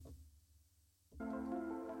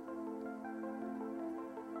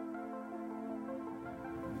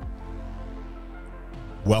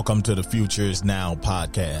Welcome to the Future is Now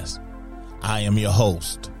podcast. I am your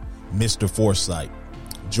host, Mr. Foresight.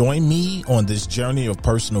 Join me on this journey of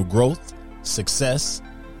personal growth, success,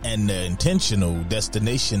 and the intentional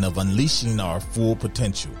destination of unleashing our full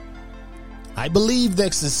potential. I believe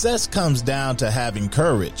that success comes down to having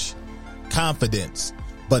courage, confidence,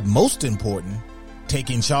 but most important,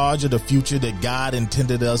 taking charge of the future that God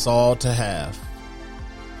intended us all to have.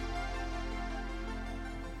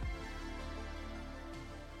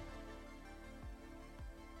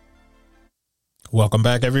 Welcome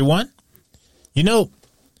back, everyone.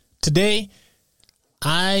 Today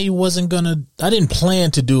I didn't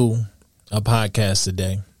plan to do a podcast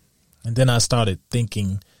today. And then I started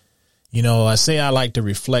thinking, I say I like to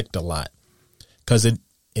reflect a lot because it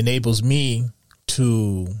enables me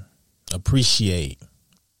to appreciate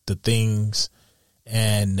the things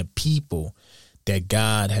and the people that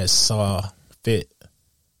God has saw fit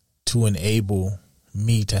to enable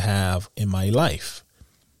me to have in my life.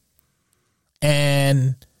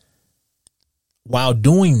 And while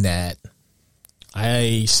doing that,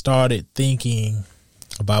 I started thinking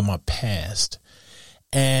about my past,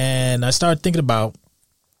 and I started thinking about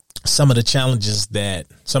some of the challenges,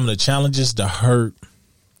 the hurt,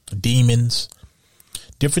 demons,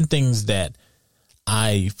 different things that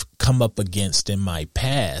I've come up against in my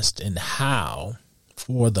past, and how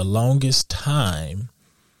for the longest time,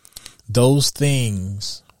 those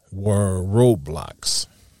things were roadblocks.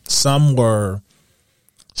 Some were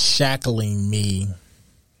shackling me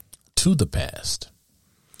to the past.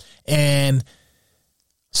 And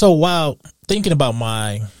so while thinking about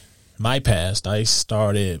my past, I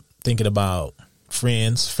started thinking about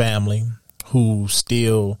friends, family who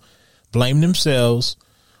still blame themselves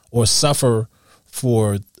or suffer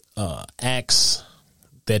for acts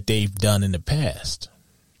that they've done in the past.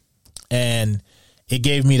 And it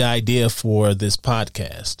gave me the idea for this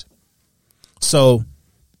podcast. So,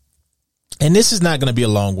 and this is not going to be a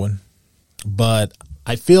long one, but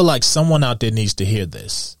I feel like someone out there needs to hear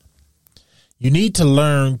this. You need to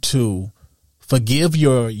learn to forgive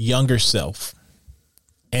your younger self,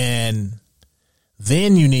 and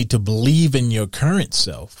then you need to believe in your current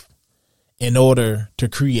self in order to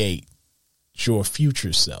create your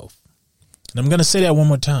future self. And I'm going to say that one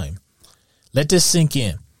more time. Let this sink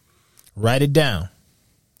in. Write it down.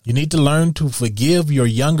 You need to learn to forgive your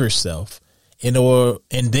younger self and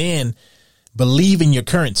then believe in your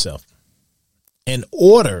current self in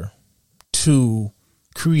order to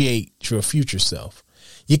create your future self.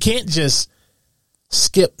 You can't just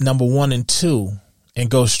skip number 1 and 2 and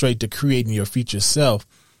go straight to creating your future self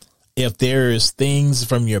if there's things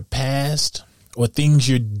from your past or things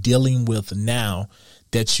you're dealing with now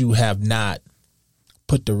that you have not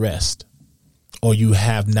put to rest or you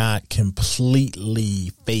have not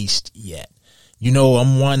completely faced yet. One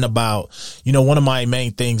of my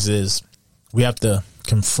main things is we have to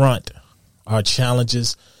confront our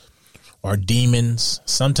challenges, our demons.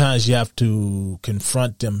 Sometimes you have to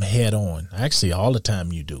confront them head on. Actually, all the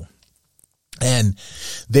time you do. And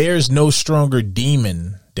there's no stronger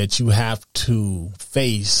demon that you have to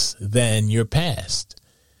face than your past.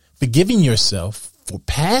 Forgiving yourself for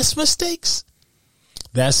past mistakes,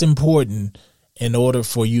 that's important in order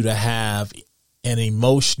for you to have an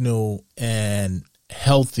emotional and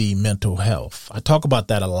healthy mental health. I talk about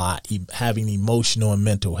that a lot, having emotional and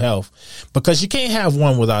mental health, because you can't have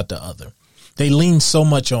one without the other. They lean so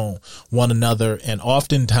much on one another, and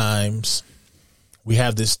oftentimes we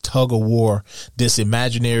have this tug of war, this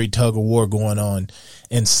imaginary tug of war going on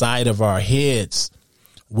inside of our heads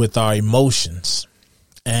with our emotions.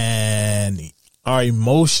 And our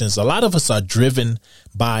emotions, a lot of us are driven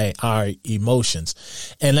by our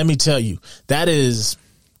emotions. And let me tell you, that is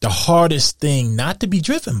the hardest thing not to be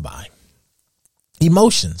driven by.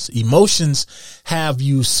 Emotions. Emotions have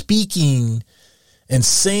you speaking and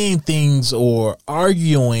saying things or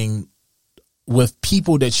arguing with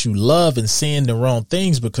people that you love and saying the wrong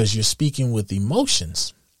things because you're speaking with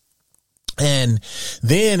emotions. And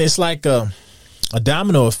then it's like a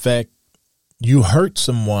domino effect. You hurt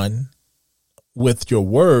someone with your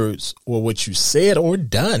words or what you said or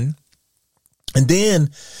done. And then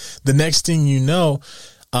the next thing you know,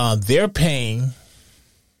 their pain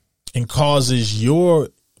and causes your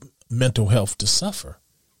mental health to suffer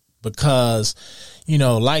because,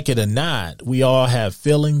 like it or not, we all have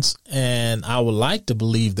feelings, and I would like to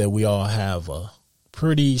believe that we all have a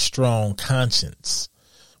pretty strong conscience.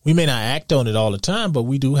 We may not act on it all the time, but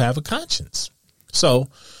we do have a conscience. So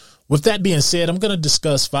with that being said, I'm going to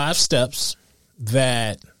discuss 5 steps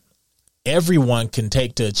that everyone can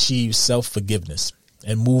take to achieve self-forgiveness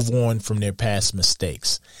and move on from their past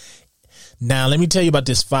mistakes. Now, let me tell you about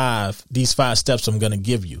these five steps I'm going to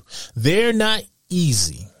give you. They're not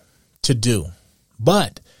easy to do,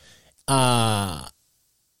 but I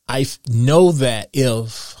know that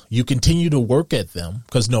if you continue to work at them,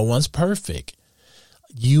 because no one's perfect,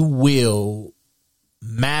 you will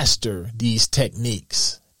master these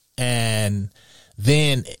techniques, and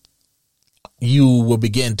then you will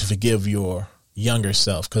begin to forgive your younger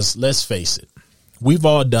self. Because let's face it, we've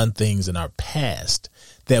all done things in our past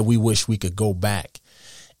that we wish we could go back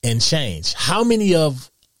and change. How many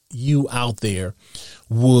of you out there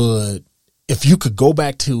would, if you could go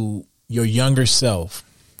back to your younger self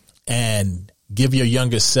and give your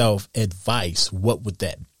younger self advice, what would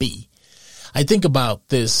that be? I think about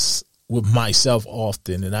this with myself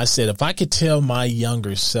often, and I said, if I could tell my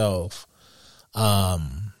younger self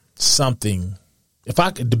something,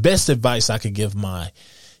 the best advice I could give my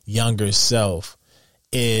younger self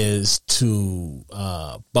is to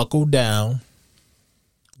buckle down,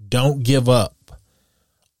 don't give up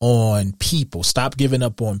on people. Stop giving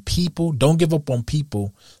up on people. Don't give up on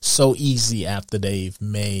people so easy after they've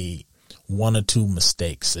made one or two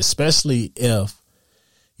mistakes, especially if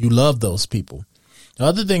you love those people. The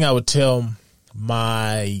other thing I would tell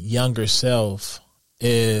my younger self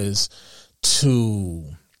is to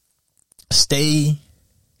stay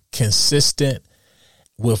consistent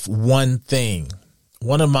with one thing.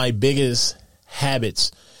 One of my biggest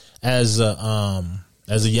habits as a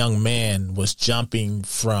young man was jumping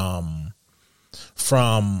from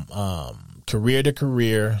career to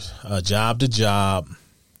career, job to job.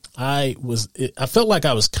 I felt like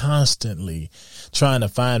I was constantly trying to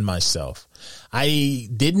find myself. I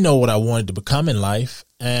didn't know what I wanted to become in life.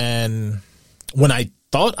 And when I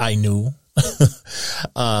thought I knew,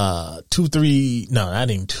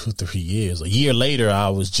 2-3 years, a year later, I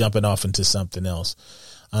was jumping off into something else.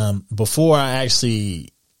 Before I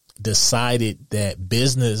actually decided that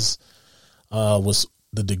business was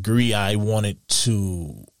the degree I wanted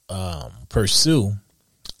to pursue,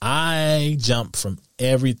 I jumped from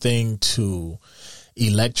everything to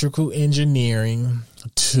electrical engineering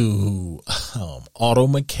to auto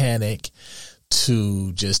mechanic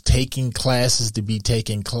to just taking classes to be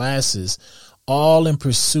taking classes, all in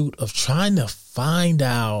pursuit of trying to find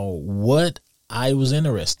out what I was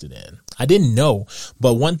interested in. I didn't know,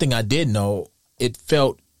 but one thing I did know, it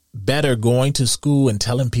felt better going to school and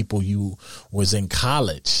telling people you was in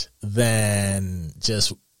college than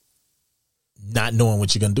just not knowing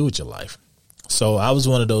what you're going to do with your life. So I was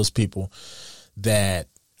one of those people that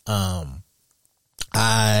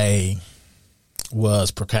I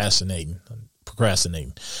was procrastinating.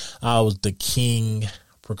 I was the king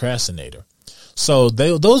procrastinator. So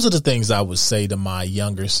those are the things I would say to my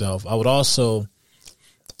younger self. I would also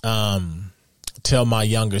tell my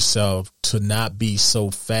younger self to not be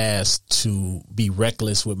so fast to be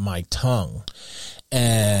reckless with my tongue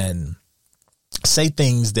and say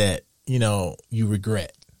things that, you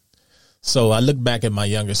regret. So I look back at my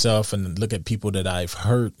younger self and look at people that I've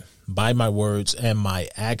hurt by my words and my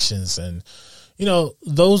actions. And,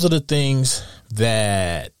 those are the things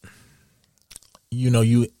that,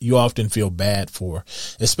 you often feel bad for,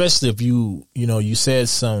 especially if you said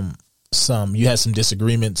you had some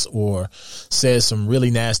disagreements or said some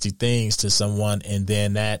really nasty things to someone, and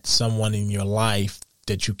then that someone in your life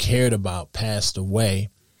that you cared about passed away.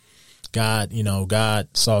 God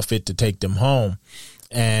saw fit to take them home,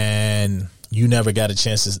 and you never got a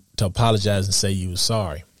chance to apologize and say you were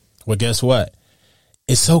sorry. Well, guess what?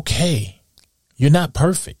 It's okay. You're not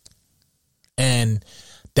perfect. And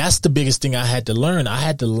that's the biggest thing I had to learn. I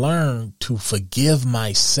had to learn to forgive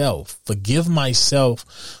myself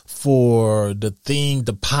for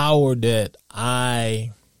the power that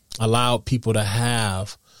I allowed people to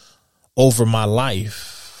have over my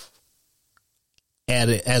life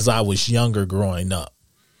as I was younger growing up.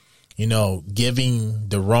 Giving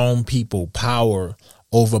the wrong people power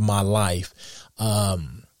over my life,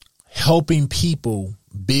 helping people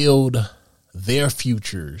build their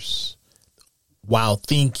futures while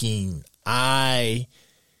thinking I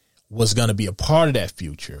was going to be a part of that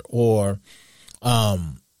future, or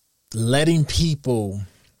letting people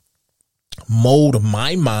mold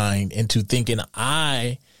my mind into thinking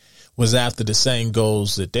I was after the same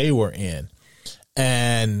goals that they were in.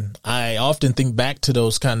 And I often think back to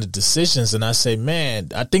those kind of decisions and I say, man,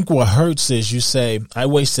 I think what hurts is you say, I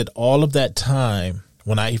wasted all of that time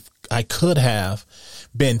when I could have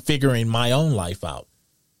been figuring my own life out.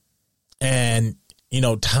 And,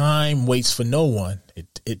 time waits for no one.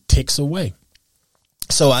 It ticks away.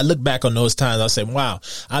 So I look back on those times. I say, wow,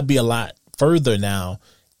 I'd be a lot further now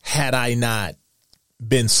had I not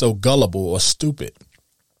been so gullible or stupid.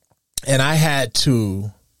 And I had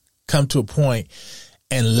to come to a point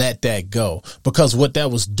and let that go, because what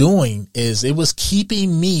that was doing is it was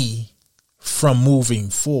keeping me from moving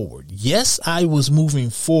forward. Yes, I was moving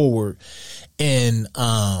forward in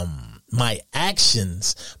my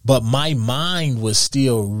actions, but my mind was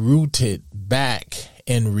still rooted back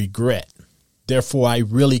in regret. Therefore, I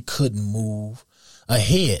really couldn't move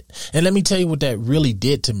ahead. And let me tell you what that really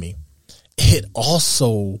did to me. It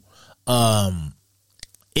also,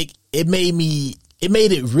 it made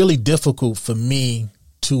it really difficult for me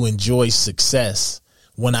to enjoy success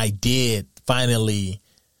when I did finally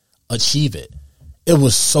achieve it. It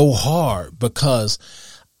was so hard because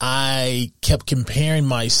I kept comparing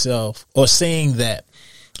myself, or saying that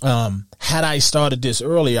had I started this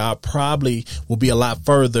earlier, I probably would be a lot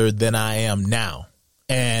further than I am now.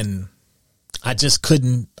 And I just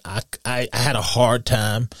couldn't, I had a hard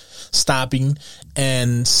time stopping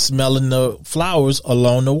and smelling the flowers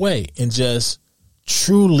along the way and just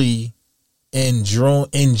truly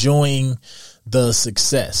enjoying the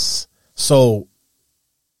success. So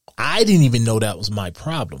I didn't even know that was my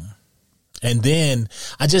problem. And then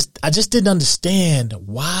I just didn't understand,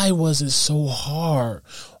 why was it so hard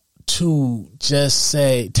to just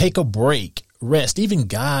say, take a break, rest. Even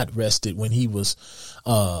God rested when he was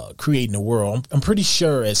creating the world. I'm pretty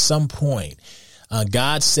sure at some point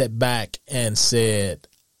God sat back and said,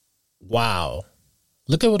 wow,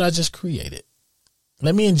 look at what I just created.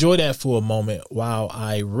 Let me enjoy that for a moment while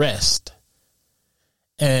I rest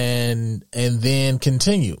and then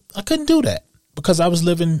continue. I couldn't do that because I was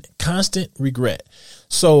living constant regret.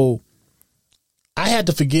 So I had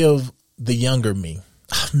to forgive the younger me.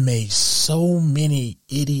 I've made so many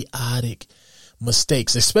idiotic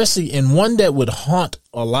mistakes, especially, and one that would haunt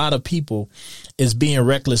a lot of people is being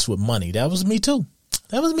reckless with money. That was me too.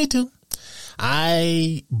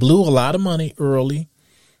 I blew a lot of money early.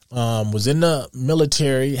 Was in the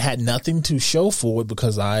military, had nothing to show for it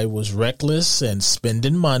because I was reckless and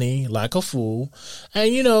spending money like a fool.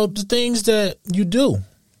 And, the things that you do,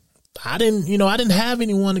 I didn't have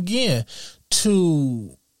anyone again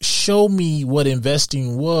to show me what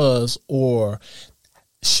investing was, or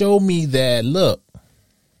show me that, look,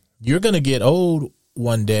 you're going to get old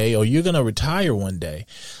one day, or you're going to retire one day.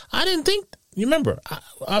 I didn't think, remember,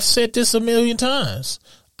 I've said this a million times.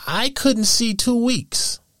 I couldn't see 2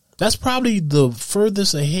 weeks. That's probably the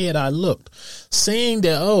furthest ahead I looked, saying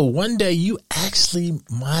that, one day you actually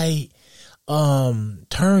might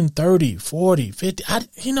turn 30, 40, 50.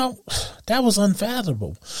 That was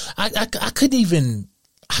unfathomable. I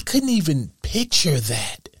couldn't even picture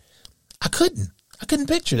that. I couldn't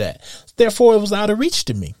picture that. Therefore, it was out of reach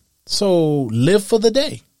to me. So live for the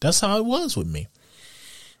day. That's how it was with me.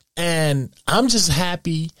 And I'm just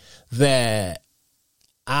happy that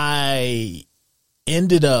I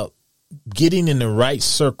ended up getting in the right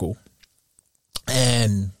circle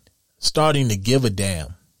and starting to give a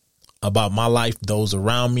damn about my life, those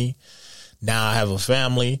around me. Now I have a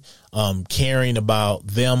family, caring about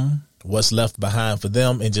them, what's left behind for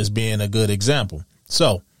them, and just being a good example.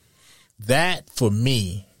 So that for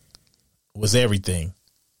me was everything.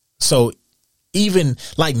 So even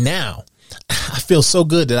like now, I feel so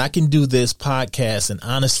good that I can do this podcast and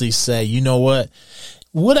honestly say, you know what?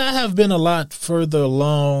 Would I have been a lot further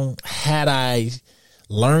along had I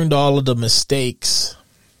learned all of the mistakes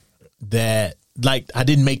that, like, I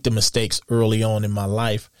didn't make the mistakes early on in my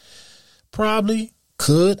life? Probably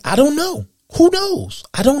could. I don't know. Who knows?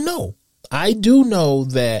 I don't know. I do know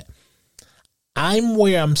that I'm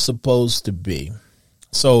where I'm supposed to be.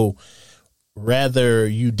 So whether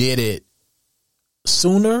you did it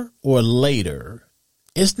sooner or later,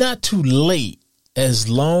 it's not too late, as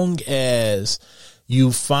long as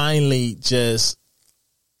you finally just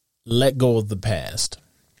let go of the past.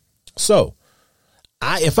 So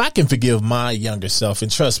if I can forgive my younger self, and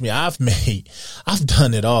trust me, I've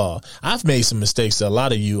done it all. I've made some mistakes that a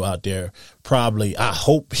lot of you out there probably, I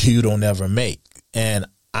hope you don't ever make. And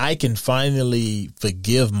I can finally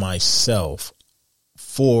forgive myself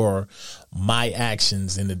for my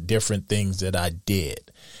actions and the different things that I did.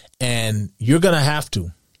 And you're going to have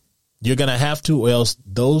to. You're going to have to, or else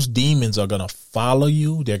those demons are going to follow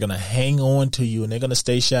you. They're going to hang on to you, and they're going to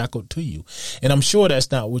stay shackled to you. And I'm sure that's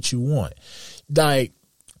not what you want. Like,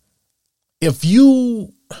 if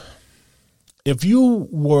you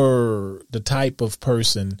were the type of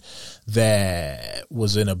person that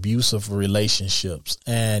was in abusive relationships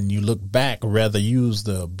and you look back, rather use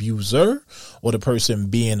the abuser or the person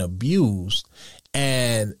being abused,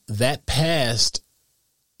 and that past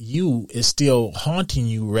you is still haunting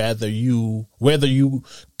you, whether you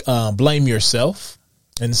blame yourself,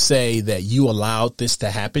 and say that you allowed this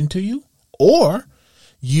to happen to you, or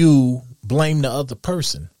you blame the other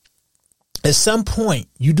person. At some point,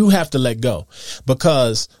 you do have to let go,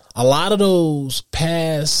 because a lot of those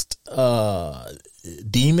past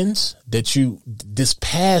demons this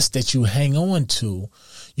past that you hang on to,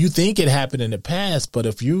 you think it happened in the past, but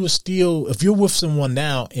if you're with someone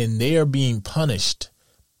now and they're being punished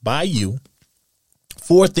by you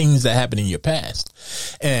for things that happened in your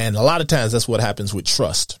past, and a lot of times that's what happens with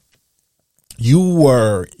trust.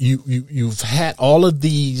 You've had all of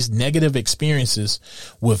these negative experiences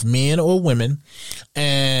with men or women,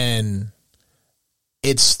 and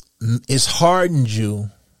it's hardened you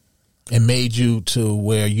and made you to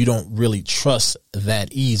where you don't really trust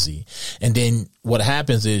that easy. And then what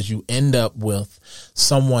happens is you end up with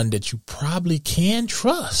someone that you probably can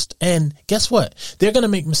trust. And guess what? They're going to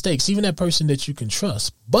make mistakes, even that person that you can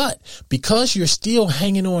trust. But because you're still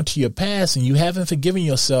hanging on to your past and you haven't forgiven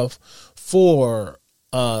yourself for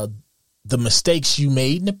the mistakes you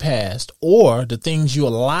made in the past, or the things you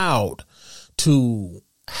allowed to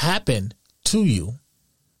happen to you,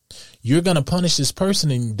 you're going to punish this person,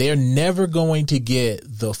 and they're never going to get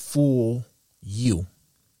the full you.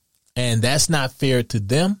 And that's not fair to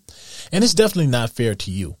them. And it's definitely not fair to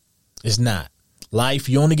you. It's not. Life,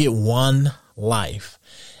 you only get one life.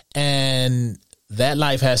 And that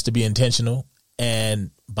life has to be intentional. And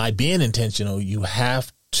by being intentional, you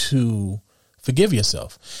have to forgive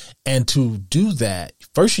yourself. And to do that,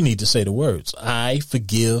 first you need to say the words, I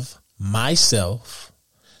forgive myself,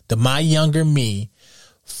 my younger me,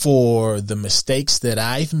 for the mistakes that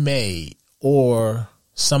I've made, or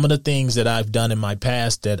some of the things that I've done in my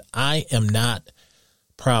past that I am not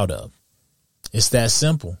proud of. It's that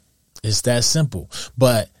simple. It's that simple.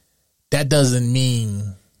 But that doesn't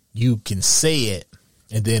mean you can say it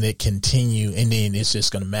and then it continue and then it's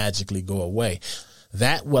just going to magically go away.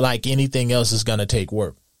 That, well, like anything else, is going to take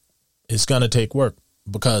work. It's going to take work,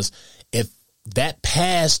 because if that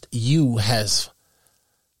past you has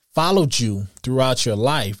followed you throughout your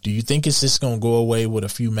life, do you think it's just going to go away with a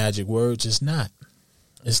few magic words? It's not.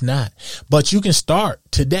 It's not. But you can start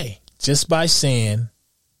today just by saying,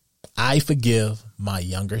 I forgive my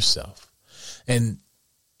younger self. And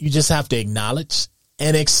you just have to acknowledge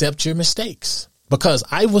and accept your mistakes. Because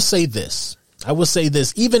I will say this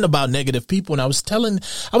even about negative people. And I was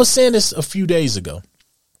saying this a few days ago,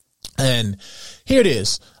 and here it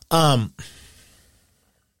is.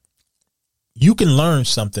 You can learn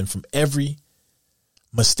something from every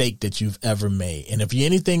mistake that you've ever made. And if you're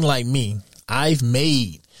anything like me, I've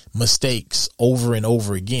made mistakes over and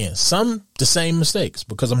over again. Some the same mistakes,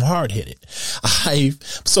 because I'm hard-headed.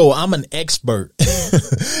 So I'm an expert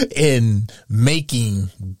in making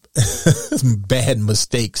bad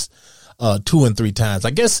mistakes 2 and 3 times.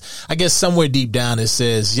 I guess somewhere deep down it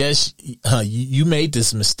says, yes, you made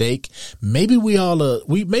this mistake. Maybe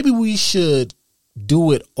we should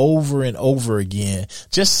do it over and over again,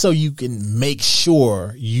 just so you can make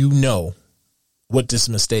sure you know what this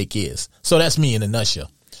mistake is. So that's me in a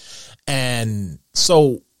nutshell. And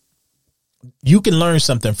so you can learn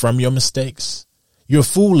something from your mistakes. You're a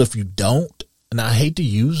fool if you don't. And I hate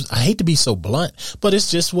to be so blunt, but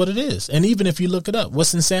it's just what it is. And even if you look it up,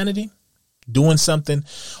 what's insanity? Doing something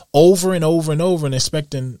over and over and over and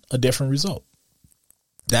expecting a different result.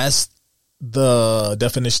 That's the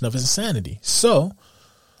definition of insanity. So,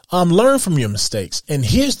 learn from your mistakes. And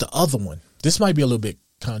here's the other one. This might be a little bit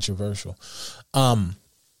controversial.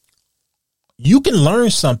 You can learn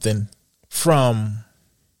something from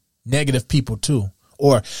negative people too,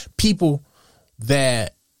 or people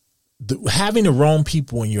that having the wrong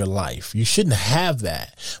people in your life. You shouldn't have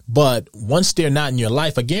that. But once they're not in your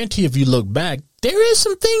life, I guarantee if you look back, there is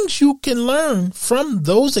some things you can learn from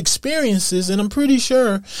those experiences. And I'm pretty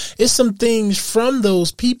sure it's some things from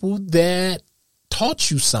those people that taught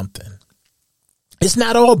you something. It's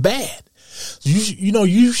not all bad.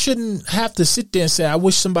 You shouldn't have to sit there and say, I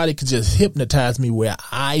wish somebody could just hypnotize me where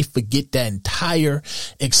I forget that entire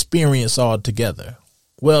experience altogether.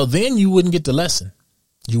 Well, then you wouldn't get the lesson.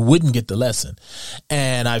 You wouldn't get the lesson.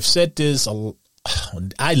 And I've said this.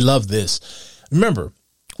 I love this. Remember,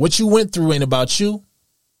 what you went through ain't about you.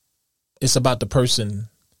 It's about the person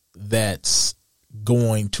that's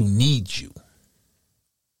going to need you.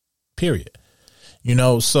 Period.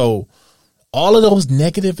 So all of those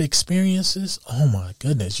negative experiences, oh my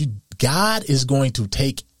goodness, God is going to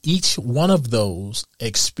take each one of those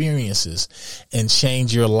experiences and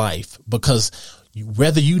change your life, because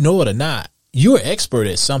whether you know it or not, you're an expert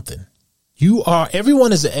at something.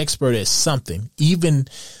 Everyone is an expert at something, even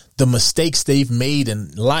the mistakes they've made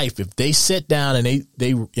in life, if they sat down and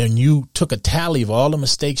and you took a tally of all the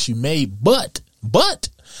mistakes you made, but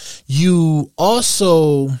you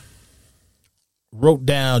also wrote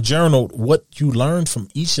down, journaled what you learned from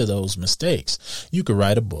each of those mistakes, you could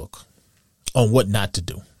write a book on what not to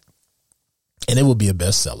do. And it will be a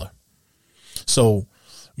bestseller. So,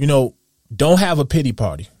 don't have a pity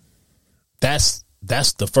party. That's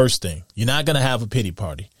the first thing. You're not going to have a pity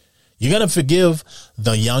party. You're going to forgive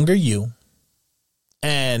the younger you.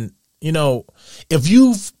 And, if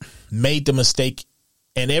you've made the mistake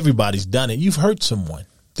and everybody's done it, you've hurt someone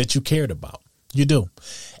that you cared about. You do.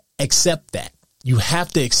 Accept that. You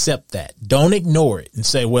have to accept that. Don't ignore it and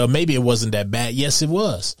say, well, maybe it wasn't that bad. Yes, it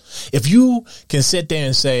was. If you can sit there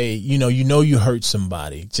and say, you hurt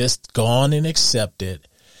somebody, just go on and accept it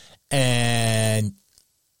and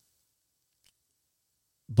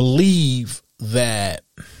believe that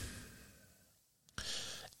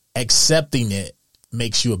accepting it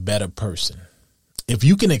makes you a better person. If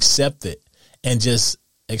you can accept it and just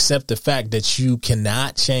accept the fact that you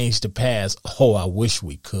cannot change the past. Oh, I wish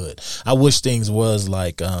we could. I wish things was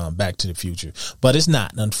like Back to the Future, but it's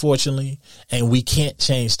not, unfortunately. And we can't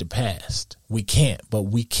change the past. We can't, but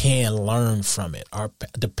we can learn from it.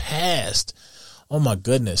 The past, oh my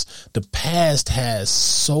goodness, the past has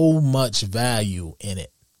so much value in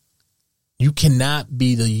it. You cannot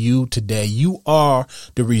be the you today. You are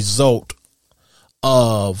the result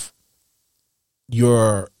of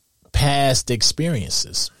your past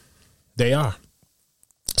experiences. They are.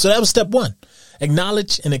 So that was step one.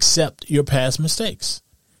 Acknowledge and accept your past mistakes.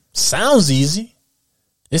 Sounds easy.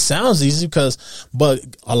 It sounds easy but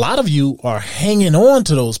a lot of you are hanging on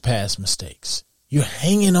to those past mistakes. You're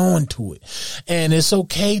hanging on to it. And it's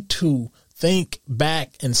okay to think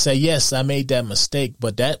back and say, yes, I made that mistake.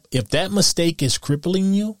 But if that mistake is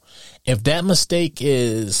crippling you, if that mistake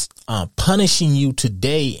is punishing you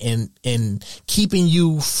today and keeping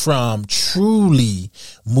you from truly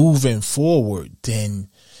moving forward, then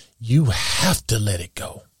you have to let it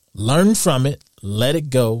go. Learn from it, let it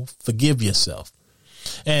go, forgive yourself.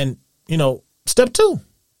 And, step two,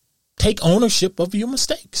 take ownership of your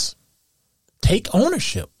mistakes. Take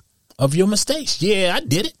ownership of your mistakes. Yeah, I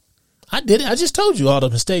did it. I just told you all the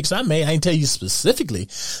mistakes I made. I didn't tell you specifically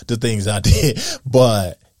the things I did,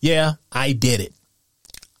 but yeah, I did it.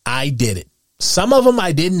 I did it. Some of them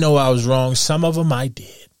I didn't know I was wrong. Some of them I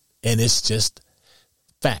did. And it's just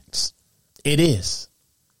facts. It is.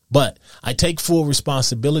 But I take full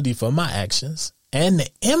responsibility for my actions and the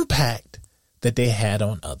impact that they had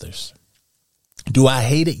on others. Do I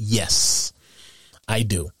hate it? Yes, I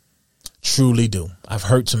do. Truly do. I've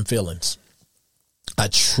hurt some feelings. I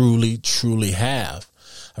truly, truly have.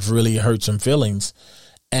 I've really hurt some feelings,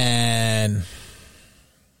 and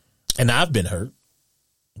I've been hurt,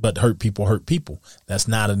 but hurt people. That's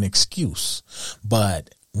not an excuse.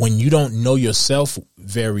 But when you don't know yourself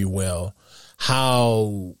very well,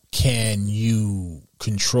 how can you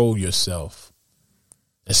control yourself,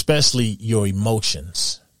 especially your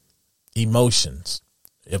emotions? Emotions.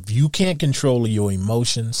 If you can't control your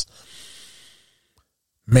emotions,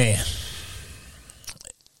 man,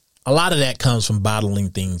 a lot of that comes from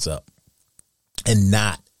bottling things up and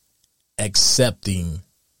not accepting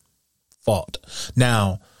fault.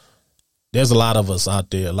 Now, there's a lot of us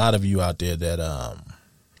out there, a lot of you out there that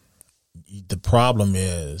the problem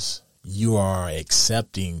is you are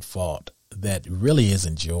accepting fault that really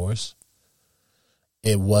isn't yours.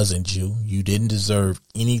 It wasn't you. You didn't deserve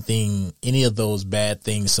anything, any of those bad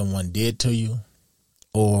things someone did to you,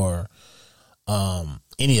 or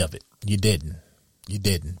any of it. You didn't. You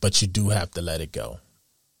didn't, but you do have to let it go.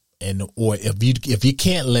 Or if you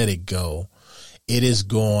can't let it go, it is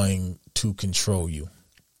going to control you,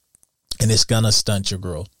 and it's going to stunt your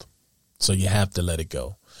growth. So you have to let it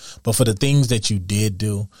go. But for the things that you did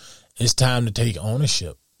do, it's time to take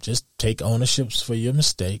ownership. Just take ownerships for your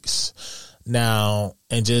mistakes now,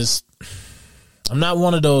 and I'm not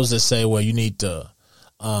one of those that say, well, you need to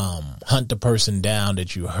hunt the person down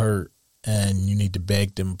that you hurt and you need to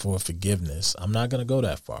beg them for forgiveness. I'm not going to go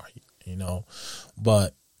that far,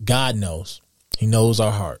 but God knows. He knows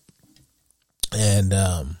our heart. And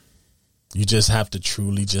you just have to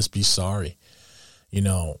truly just be sorry. You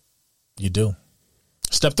do.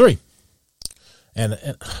 Step 3.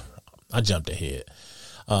 And I jumped ahead.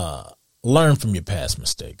 Learn from your past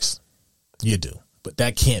mistakes. You do. But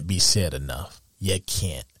that can't be said enough. You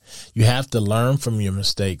can't. You have to learn from your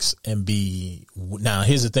mistakes and now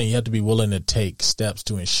here's the thing, you have to be willing to take steps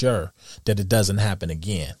to ensure that it doesn't happen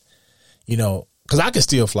again. Because I can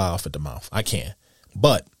still fly off at the mouth. I can.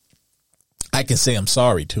 But I can say I'm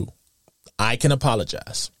sorry too. I can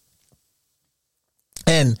apologize.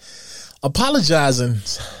 And apologizing,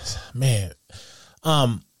 man,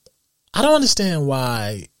 I don't understand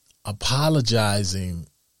why apologizing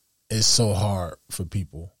is so hard for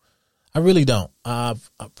people. I really don't. I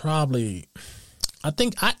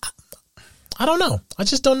don't know. I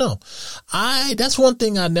just don't know. That's one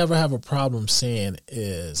thing I never have a problem saying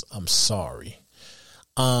is I'm sorry.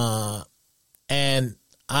 And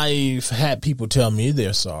I've had people tell me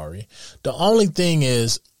they're sorry. The only thing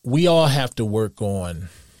is we all have to work on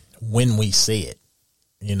when we say it.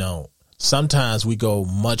 You know, sometimes we go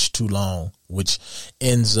much too long, which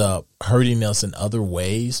ends up hurting us in other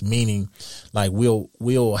ways, meaning like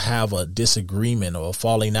we'll have a disagreement or a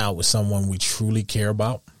falling out with someone we truly care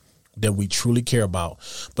about,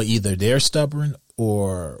 but either they're stubborn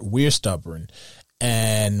or we're stubborn,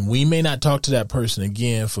 and we may not talk to that person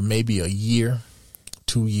again for maybe a year,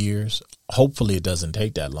 2 years. Hopefully it doesn't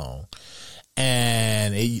take that long.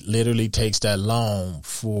 And it literally takes that long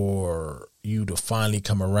for you to finally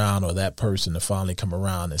come around, or that person to finally come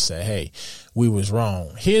around and say, hey, we was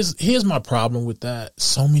wrong. Here's my problem with that.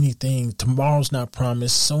 So many things, tomorrow's not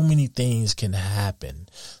promised. So many things can happen.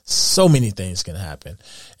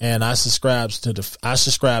 And I subscribe to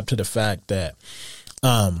the fact that,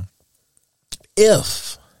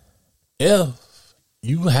 if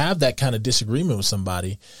you have that kind of disagreement with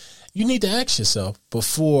somebody, you need to ask yourself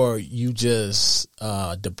before you just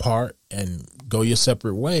depart and go your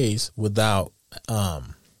separate ways without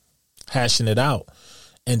hashing it out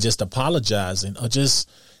and just apologizing or just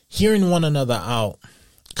hearing one another out.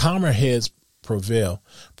 Calmer heads prevail.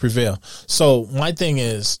 So my thing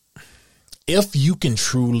is, if you can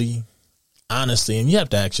truly, honestly, and you have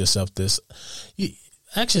to ask yourself this,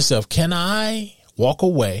 can I walk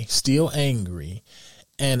away still angry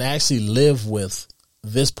and actually live with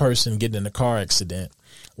this person getting in a car accident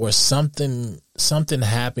or something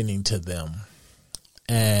happening to them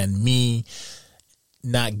and me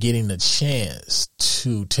not getting a chance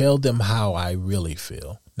to tell them how I really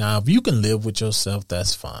feel? Now, if you can live with yourself,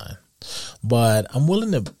 that's fine. But I'm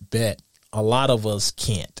willing to bet a lot of us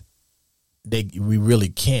can't. We really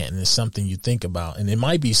can't. And it's something you think about. And it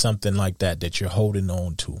might be something like that you're holding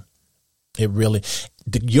on to.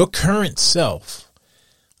 Your current self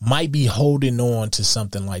might be holding on to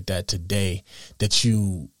something like that today that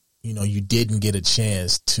you didn't get a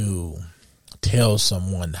chance to tell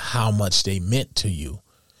someone how much they meant to you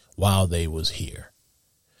while they was here.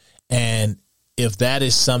 And if that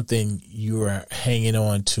is something you're hanging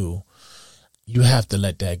on to, you have to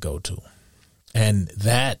let that go too. And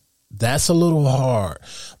that's a little hard,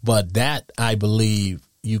 but that I believe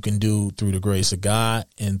you can do through the grace of God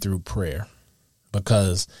and through prayer,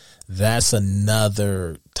 because that's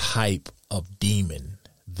another type of demon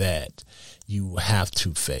that you have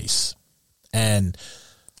to face. And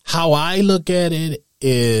how I look at it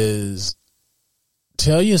is,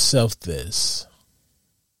 tell yourself this: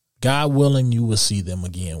 God willing, you will see them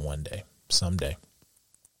again one day, someday.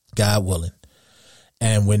 God willing.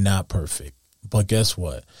 And we're not perfect. But guess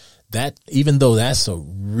what? That, even though that's a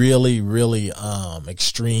really, really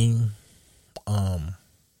extreme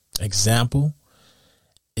example,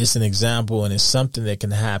 it's an example, and it's something that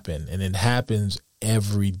can happen, and it happens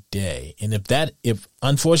every day. And if that's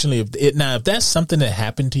something that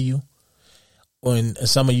happened to you, and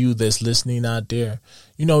some of you that's listening out there,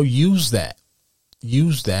 use that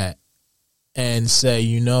and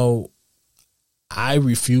say, I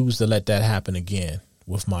refuse to let that happen again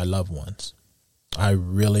with my loved ones. I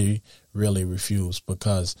really, really refuse,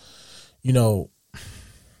 because,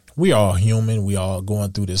 we are human. We all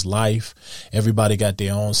going through this life. Everybody got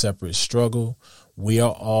their own separate struggle. We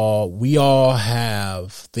all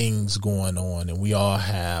have things going on, and we all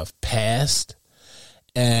have past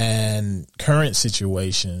and current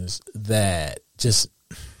situations that just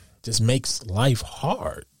makes life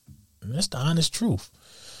hard. And that's the honest truth.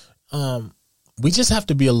 We just have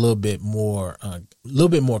to be a little bit more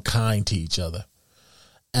kind to each other.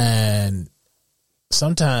 And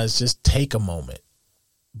sometimes just take a moment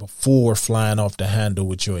before flying off the handle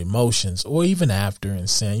with your emotions, or even after, and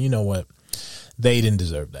saying, you know what, they didn't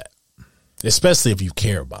deserve that. Especially if you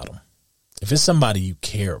care about them. If it's somebody you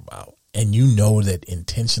care about and you know that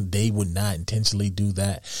they would not intentionally do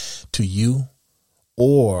that to you,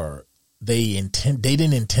 or they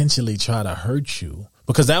didn't intentionally try to hurt you.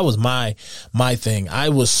 Because that was my thing. I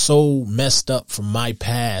was so messed up from my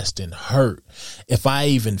past and hurt. If I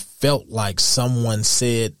even felt like someone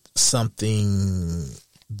said something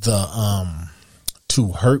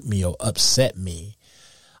to hurt me or upset me,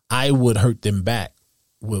 I would hurt them back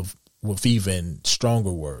with even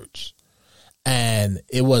stronger words. And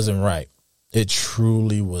it wasn't right. It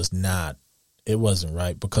truly was not It wasn't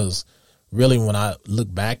right, because really, when I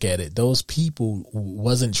look back at it, those people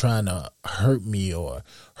wasn't trying to hurt me or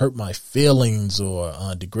hurt my feelings or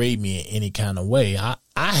degrade me in any kind of way. I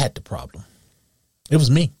had the problem. It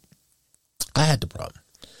was me. I had the problem.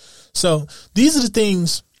 So these are the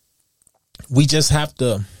things we just have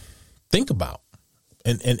to think about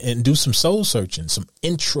and do some soul searching, some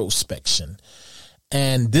introspection.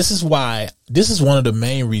 And this is one of the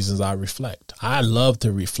main reasons I reflect. I love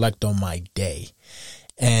to reflect on my day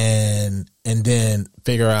and then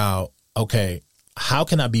figure out, okay, how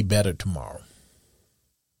can I be better tomorrow?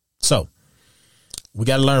 So we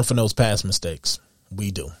got to learn from those past mistakes.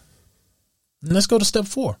 We do. And let's go to step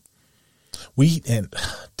 4. And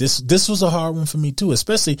this was a hard one for me too,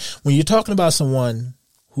 especially when you're talking about someone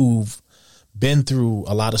who've been through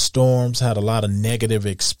a lot of storms, had a lot of negative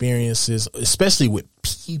experiences, especially with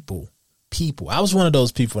people. I was one of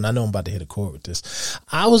those people, and I know I'm about to hit a chord with this.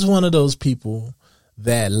 I was one of those people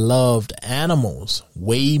that loved animals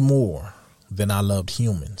way more than I loved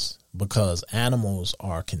humans, because animals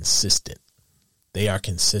are consistent. They are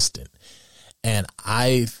consistent. And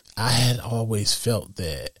I had always felt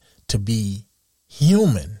that to be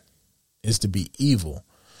human is to be evil.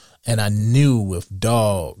 And I knew with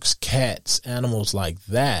dogs, cats, animals like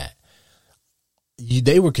that,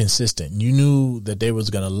 they were consistent. You knew that they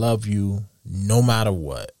was going to love you no matter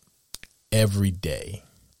what, every day.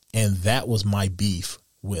 And that was my beef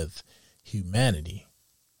with humanity.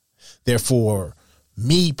 Therefore,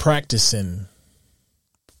 me practicing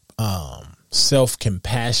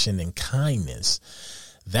self-compassion and kindness,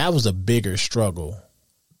 that was a bigger struggle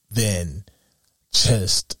than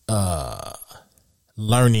just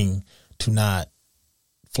learning to not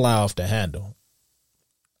fly off the handle.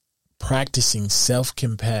 Practicing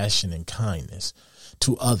self-compassion and kindness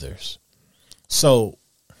to others. So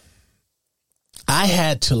I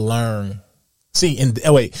had to learn. And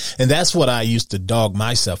that's what I used to dog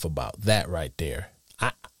myself about, that right there.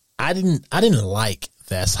 I didn't like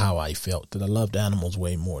that's how I felt, that I loved animals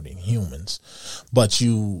way more than humans. But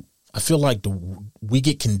I feel like we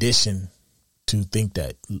get conditioned to think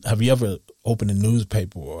that. Have you ever opened a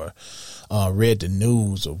newspaper or read the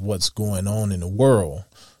news of what's going on in the world?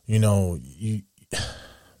 You know,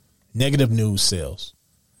 negative news sells.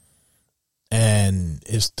 And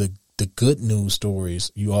it's the good news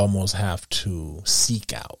stories you almost have to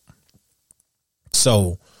seek out.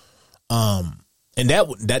 So, and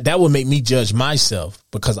that would make me judge myself,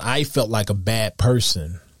 because I felt like a bad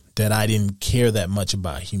person, that I didn't care that much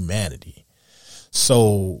about humanity.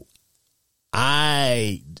 So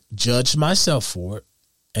I judged myself for it.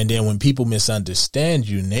 And then when people misunderstand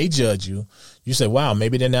you and they judge you, you say, wow,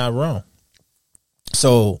 maybe they're not wrong.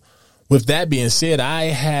 So with that being said, I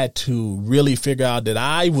had to really figure out that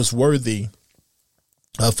I was worthy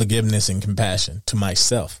of forgiveness and compassion to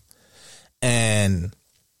myself. And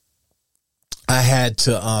I had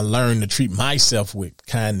to learn to treat myself with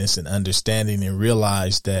kindness and understanding, and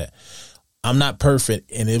realize that I'm not perfect.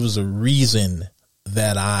 And it was a reason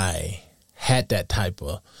that I had that type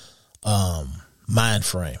of mind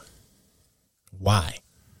frame. Why?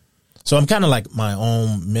 So I'm kind of like my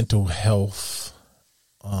own mental health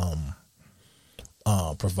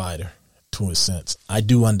provider, to a sense. I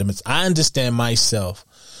understand myself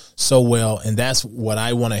so well, and that's what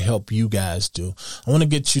I want to help you guys do. I want to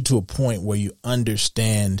get you to a point where you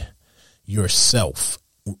understand yourself.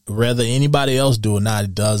 Whether anybody else do or not,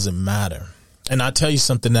 it doesn't matter. And I'll tell you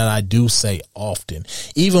something that I do say often,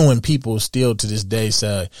 even when people still to this day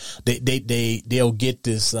say they'll get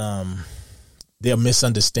this, they'll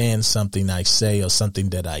misunderstand something I say or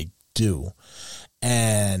something that I do.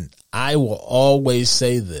 And I will always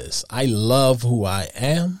say this: I love who I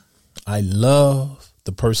am. I love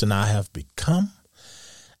the person I have become.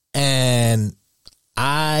 And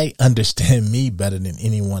I understand me better than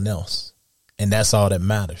anyone else. And that's all that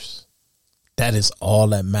matters. That is all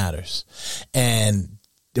that matters. And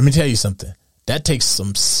let me tell you something. That takes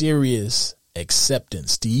some serious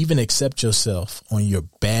acceptance to even accept yourself on your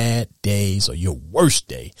bad days or your worst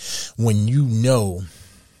day, when you know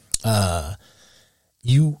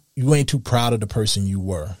you ain't too proud of the person you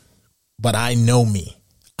were. But I know me.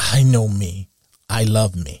 I know me. I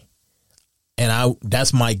love me. And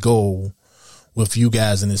that's my goal with you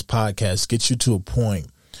guys in this podcast. Get you to a point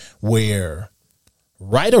where,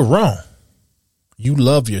 right or wrong, you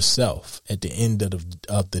love yourself at the end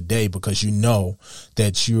of the day, because you know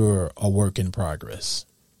that you're a work in progress.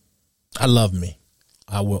 I love me.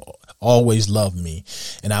 I will always love me.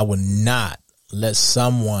 And I will not let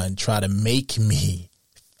someone try to make me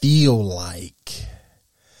feel like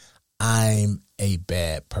I'm a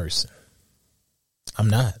bad person. I'm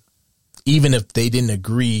not. even if they didn't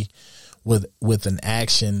agree with an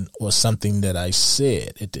action or something that I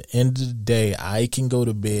said. At the end of the day, I can go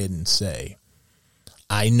to bed and say,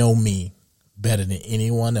 I know me better than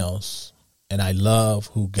anyone else, and I love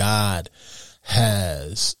who God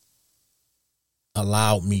has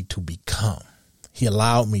allowed me to become. He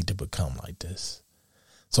allowed me to become like this.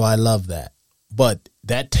 So I love that. But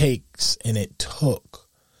that takes, and it took,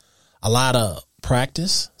 a lot of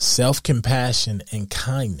practice, self-compassion, and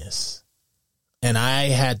kindness. And I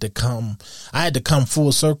had to come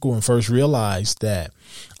full circle and first realize that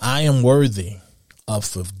I am worthy of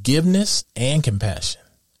forgiveness and compassion.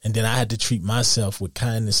 And then I had to treat myself with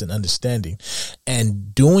kindness and understanding.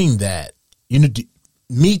 And doing that,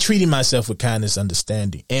 me treating myself with kindness,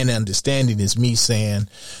 understanding, and understanding is me saying,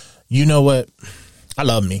 you know what? I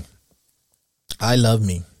love me. I love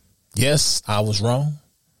me. Yes, I was wrong,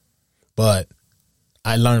 but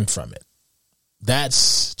I learned from it.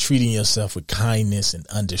 That's treating yourself with kindness and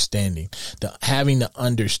understanding. Having the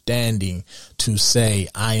understanding to say,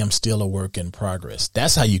 I am still a work in progress.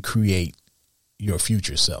 That's how you create your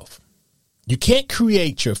future self. You can't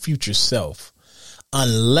create your future self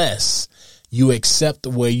unless you accept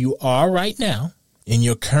where you are right now in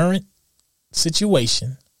your current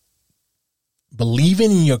situation, believing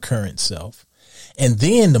in your current self, and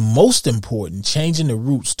then the most important, changing the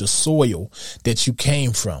roots, the soil that you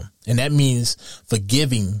came from. And that means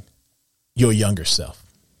forgiving your younger self.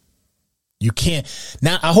 You can't.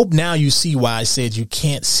 Now, I hope now you see why I said you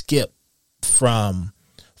can't skip from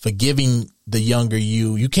forgiving the younger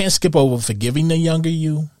you. You can't skip over forgiving the younger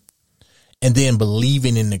you and then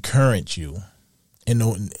believing in the current you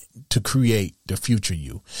and to create the future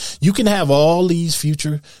you. You can have all these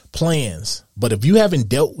future plans, but if you haven't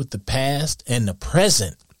dealt with the past and the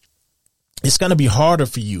present, it's going to be harder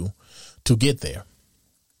for you to get there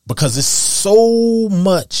because it's so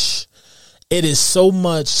much. It is so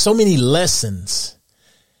many lessons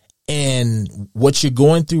in what you're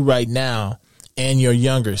going through right now and your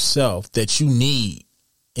younger self that you need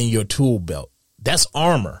in your tool belt. That's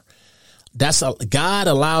armor. God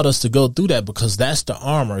allowed us to go through that because that's the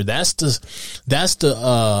armor. That's the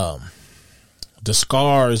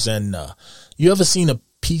scars. And you ever seen a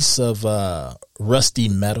piece of rusty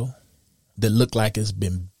metal that look like it's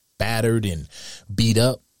been battered and beat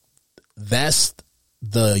up? That's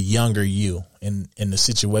the younger you in the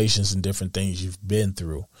situations and different things you've been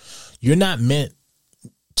through. You're not meant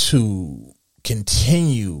to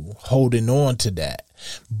continue holding on to that,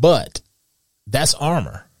 but that's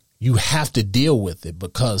armor. You have to deal with it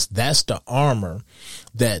because that's the armor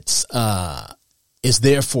that's is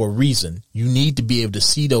there for a reason. You need to be able to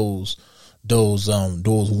see those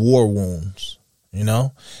war wounds, you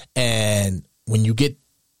know. And when you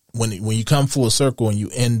come full circle and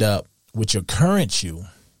you end up with your current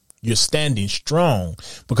you're standing strong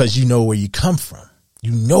because you know where you come from.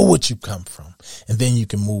 You know what you come from, and then you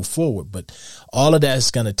can move forward. But all of that is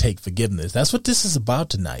going to take forgiveness. That's what this is about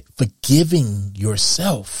tonight. Forgiving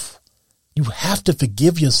yourself. You have to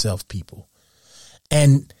forgive yourself, people.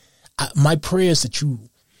 And my prayer is that you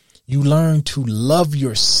learn to love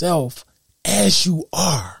yourself as you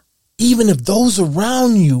are, even if those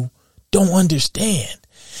around you don't understand.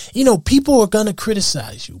 You know, people are going to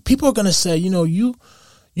criticize you. People are going to say, you know, you're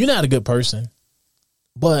not a good person,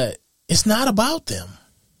 but it's not about them,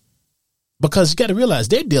 because you got to realize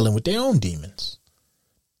they're dealing with their own demons.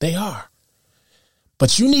 They are.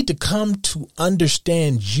 But you need to come to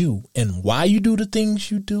understand you and why you do the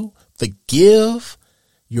things you do. Forgive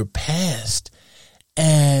your past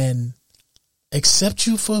and accept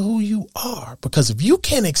you for who you are. Because if you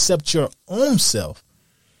can't accept your own self,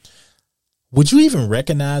 would you even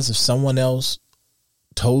recognize if someone else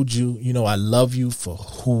told you, you know, I love you for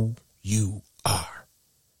who you are?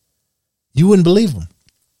 You wouldn't believe them.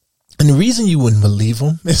 And the reason you wouldn't believe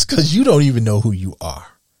them is because you don't even know who you are.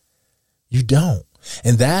 You don't.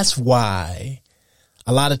 And that's why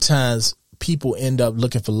a lot of times people end up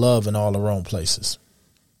looking for love in all the wrong places.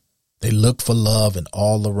 They look for love in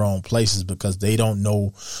all the wrong places because they don't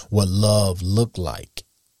know what love look like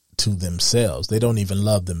to themselves. They don't even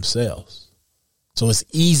love themselves. So it's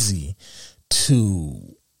easy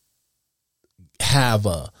to have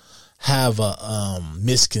a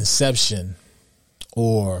misconception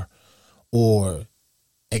or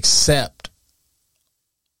accept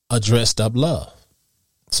a dressed up love.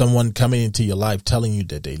 Someone coming into your life telling you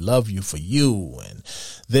that they love you for you and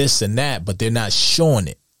this and that, but they're not showing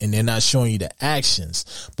it, and they're not showing you the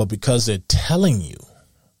actions. But because they're telling you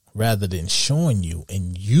rather than showing you,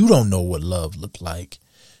 and you don't know what love look like,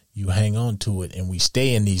 you hang on to it, and we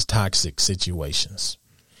stay in these toxic situations.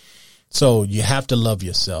 So you have to love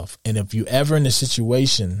yourself. And if you ever in a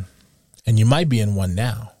situation, and you might be in one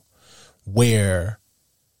now, where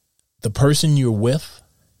the person you're with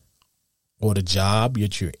or the job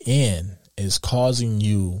that you're in is causing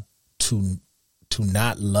you to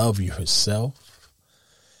not love yourself,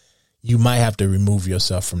 you might have to remove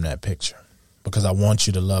yourself from that picture, because I want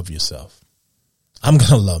you to love yourself. I'm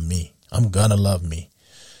going to love me. I'm going to love me.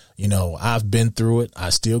 You know, I've been through it. I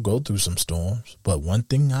still go through some storms, but one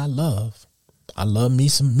thing I love me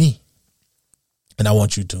some me. And I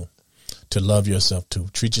want you to love yourself too.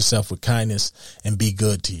 Treat yourself with kindness and be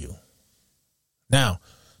good to you. Now,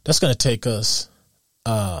 that's going to take us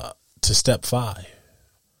to step 5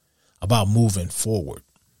 about moving forward.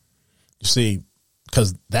 You see,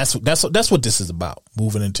 because that's what this is about,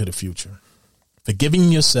 moving into the future.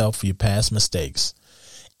 Forgiving yourself for your past mistakes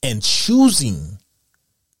and choosing,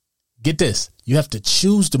 get this, you have to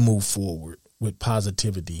choose to move forward with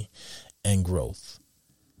positivity and growth.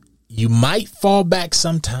 You might fall back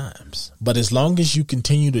sometimes, but as long as you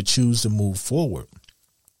continue to choose to move forward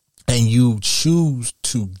and you choose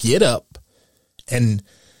to get up and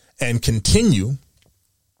continue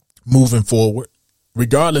moving forward,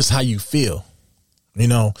 regardless how you feel, you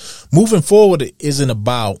know, moving forward isn't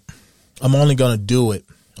about, I'm only going to do it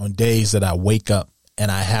on days that I wake up and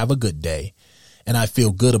I have a good day and I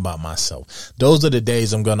feel good about myself. Those are the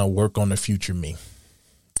days I'm going to work on the future me.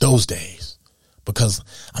 Those days, because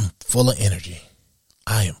I'm full of energy.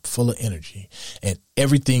 I am full of energy and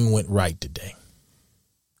everything went right today.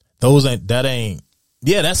 That's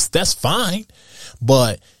fine.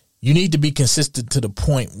 But you need to be consistent to the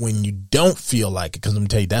point when you don't feel like it. Because I'm going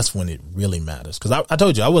to tell you, that's when it really matters. Because I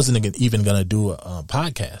told you I wasn't even going to do a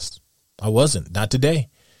podcast. I wasn't, not today.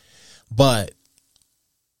 But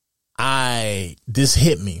this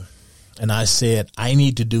hit me and I said, I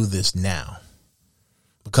need to do this now,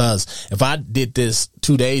 because if I did this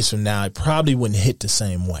 2 days from now, it probably wouldn't hit the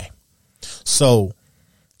same way. So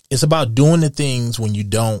it's about doing the things when you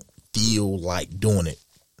don't feel like doing it.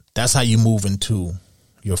 That's how you move into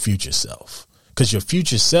your future self, because your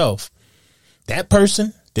future self, that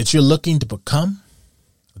person that you're looking to become,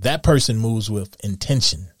 that person moves with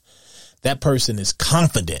intention. That person is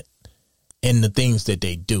confident in the things that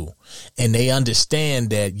they do. And they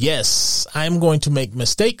understand that, yes, I'm going to make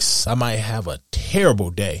mistakes. I might have a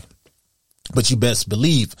terrible day, but you best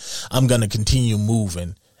believe I'm going to continue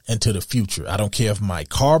moving into the future. I don't care if my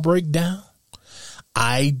car breaks down.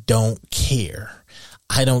 I don't care.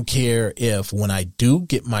 I don't care if when I do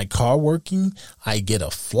get my car working, I get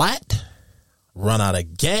a flat, run out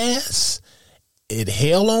of gas, it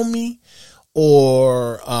hail on me,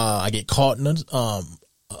 or I get caught in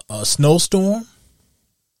a snowstorm,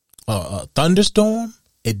 a thunderstorm.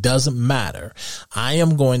 It doesn't matter. I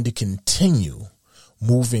am going to continue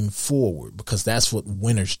moving forward, because that's what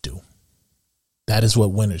winners do. That is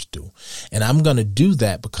what winners do. And I'm going to do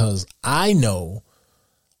that because I know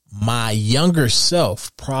my younger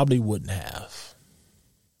self probably wouldn't have.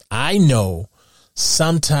 I know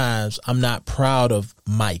sometimes I'm not proud of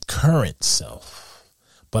my current self,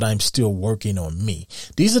 but I'm still working on me.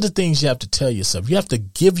 These are the things you have to tell yourself. You have to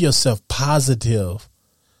give yourself positive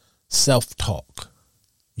self-talk.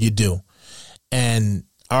 You do. And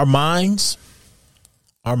our minds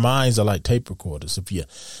are like tape recorders.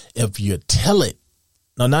 If you tell it,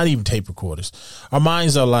 no, not even tape recorders. Our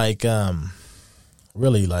minds are like,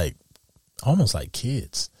 really like almost like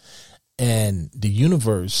kids. And the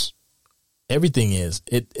universe, everything is,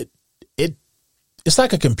 it's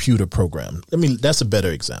like a computer program. That's a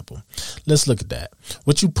better example. Let's look at that.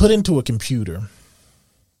 What you put into a computer,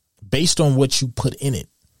 based on what you put in it,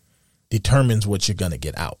 determines what you're going to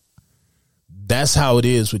get out. That's how it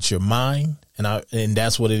is with your mind. And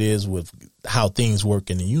that's what it is with how things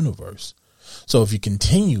work in the universe. So if you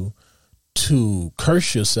continue to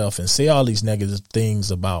curse yourself and say all these negative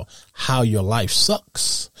things about how your life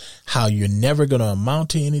sucks, how you're never going to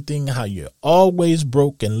amount to anything, how you're always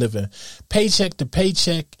broke and living paycheck to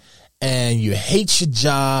paycheck, and you hate your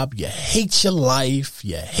job, you hate your life,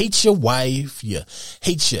 you hate your wife, you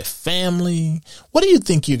hate your family, what do you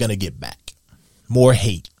think you're going to get back? More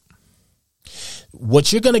hate.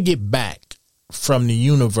 What you're going to get back from the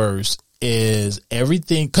universe is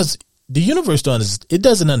everything, because the universe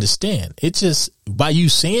doesn't understand. It just, by you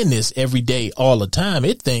saying this every day, all the time,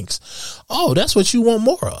 it thinks, oh, that's what you want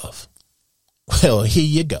more of. Well, here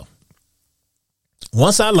you go.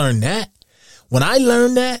 Once I learned that,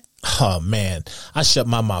 oh man, I shut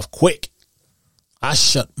my mouth quick.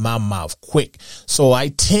 So I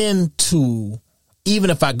tend to, even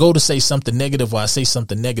if I go to say something negative or I say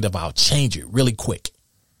something negative, I'll change it really quick.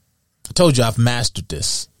 I told you I've mastered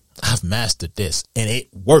this. I've mastered this and it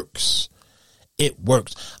works. It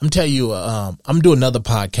works. I'm telling you, I'm doing another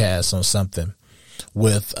podcast on something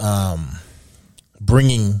with,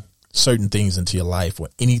 bringing certain things into your life or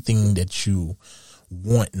anything that you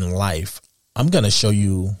want in life. I'm going to show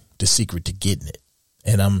you the secret to getting it.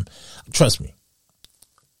 And trust me,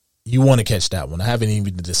 you want to catch that one. I haven't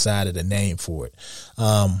even decided a name for it.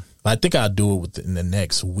 But I think I'll do it within the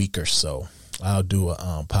next week or so. I'll do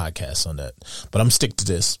a podcast on that, but I'm stick to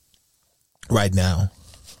this right now.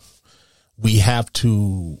 We have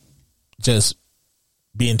to just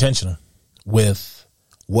be intentional with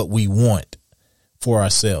what we want for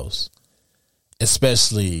ourselves,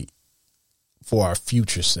 especially for our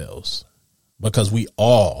future selves, because we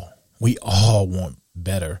all want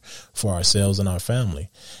better for ourselves and our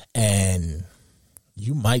family. And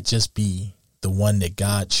you might just be the one that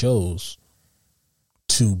God chose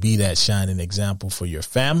to be that shining example for your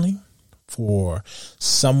family, for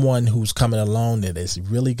someone who's coming along that is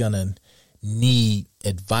really going to need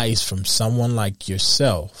advice from someone like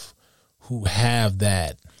yourself, who have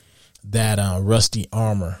that rusty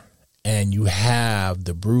armor, and you have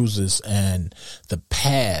the bruises and the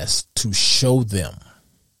past to show them,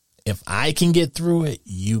 if I can get through it,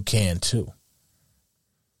 you can too.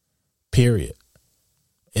 Period.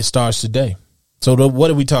 It starts today. So what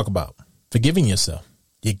did we talk about? Forgiving yourself.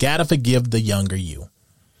 You got to forgive the younger you.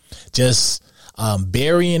 Just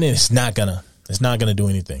burying it, it's not gonna do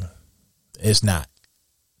anything. It's not,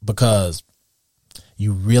 because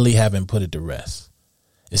you really haven't put it to rest.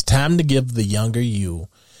 It's time to give the younger you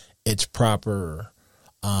its proper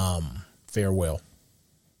farewell.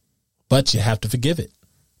 But you have to forgive it.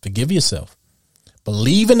 Forgive yourself.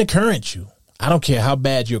 Believe in the current you. I don't care how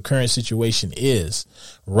bad your current situation is.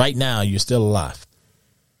 Right now, you're still alive.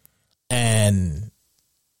 And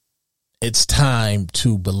it's time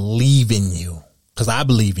to believe in you, because I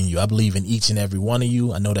believe in you. I believe in each and every one of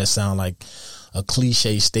you. I know that sounds like a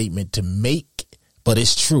cliche statement to make, but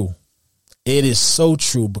it's true. It is so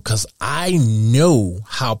true, because I know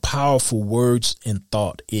how powerful words and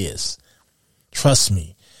thought is. Trust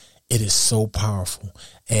me, it is so powerful,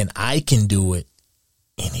 and I can do it.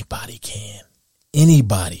 Anybody can.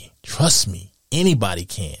 Anybody. Trust me, anybody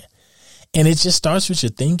can. And it just starts with your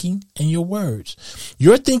thinking and your words.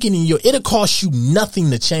 Your thinking and it'll cost you nothing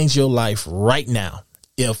to change your life right now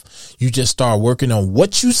if you just start working on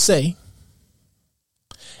what you say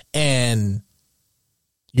and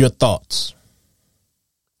your thoughts.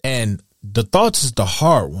 And the thoughts is the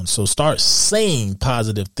hard one. So start saying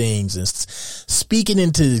positive things and speaking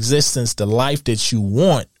into existence the life that you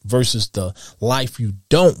want versus the life you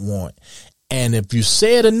don't want. And if you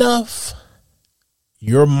say it enough,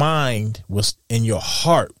 your mind and your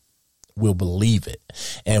heart will believe it.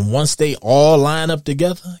 And once they all line up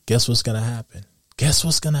together, guess what's going to happen? Guess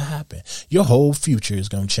what's going to happen? Your whole future is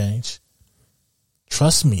going to change.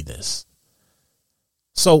 Trust me this.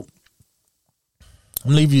 So I'm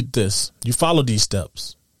going to leave you with this. You follow these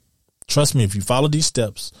steps. Trust me, if you follow these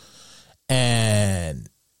steps and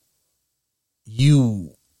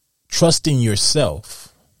you trust in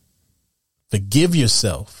yourself, forgive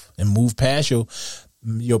yourself, and move past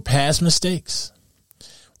your past mistakes,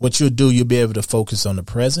 what you'll do, you'll be able to focus on the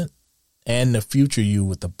present and the future you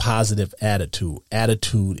with a positive attitude.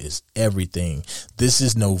 Attitude is everything. This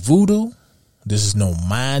is no voodoo. This is no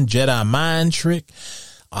Jedi mind trick.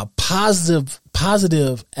 A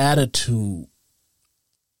positive attitude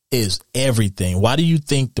is everything. Why do you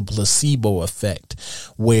think the placebo effect,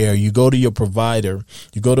 where you go to your provider,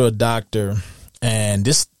 you go to a doctor, and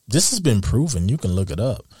this has been proven, you can look it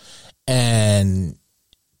up, and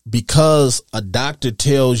because a doctor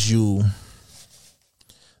tells you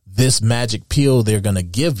this magic pill they're going to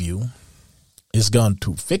give you is going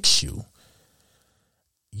to fix you,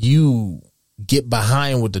 you get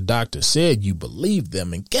behind what the doctor said, you believe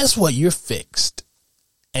them, and guess what? You're fixed.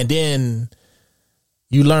 And then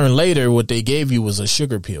you learn later what they gave you was a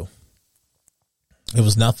sugar pill. It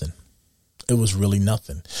was nothing. It was really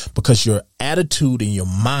nothing, because your attitude and your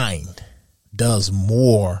mind does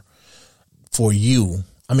more for you.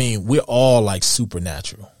 I mean, we're all like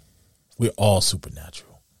supernatural. We're all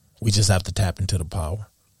supernatural. We just have to tap into the power.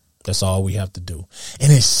 That's all we have to do.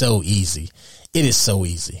 And it's so easy. It is so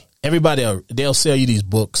easy. Everybody, they'll sell you these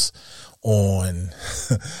books on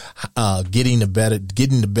getting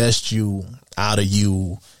the best you out of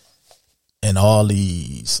you, and all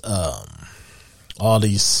these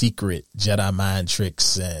secret Jedi mind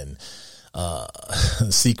tricks and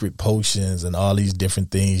secret potions and all these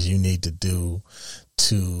different things you need to do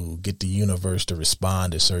to get the universe to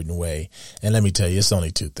respond a certain way. And let me tell you, it's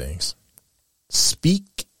only two things.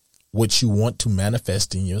 Speak what you want to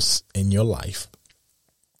manifest in your life,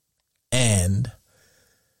 and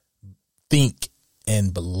think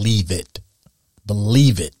and believe it.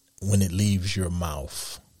 Believe it when it leaves your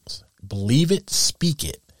mouth. Believe it, speak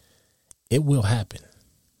it. It will happen.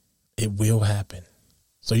 It will happen.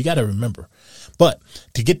 So you got to remember. But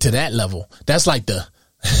to get to that level, that's like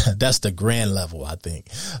that's the grand level, I think.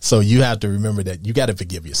 So you have to remember that you got to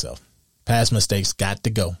forgive yourself. Past mistakes got to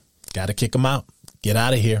go. Got to kick them out. Get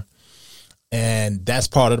out of here. And that's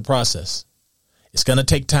part of the process. It's going to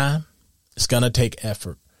take time. It's going to take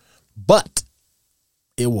effort. But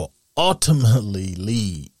it will ultimately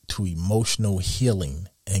lead to emotional healing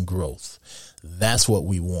and growth. That's what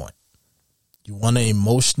we want. You want to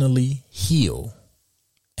emotionally heal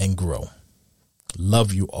and grow.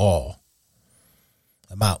 Love you all.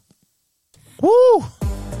 I'm out. Woo!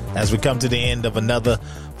 As we come to the end of another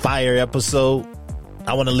fire episode,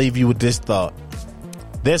 I want to leave you with this thought.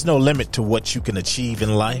 There's no limit to what you can achieve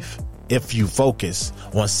in life if you focus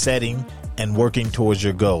on setting and working towards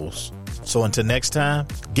your goals. So until next time,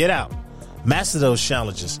 get out, master those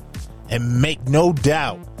challenges, and make no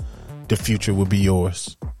doubt the future will be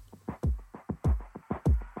yours.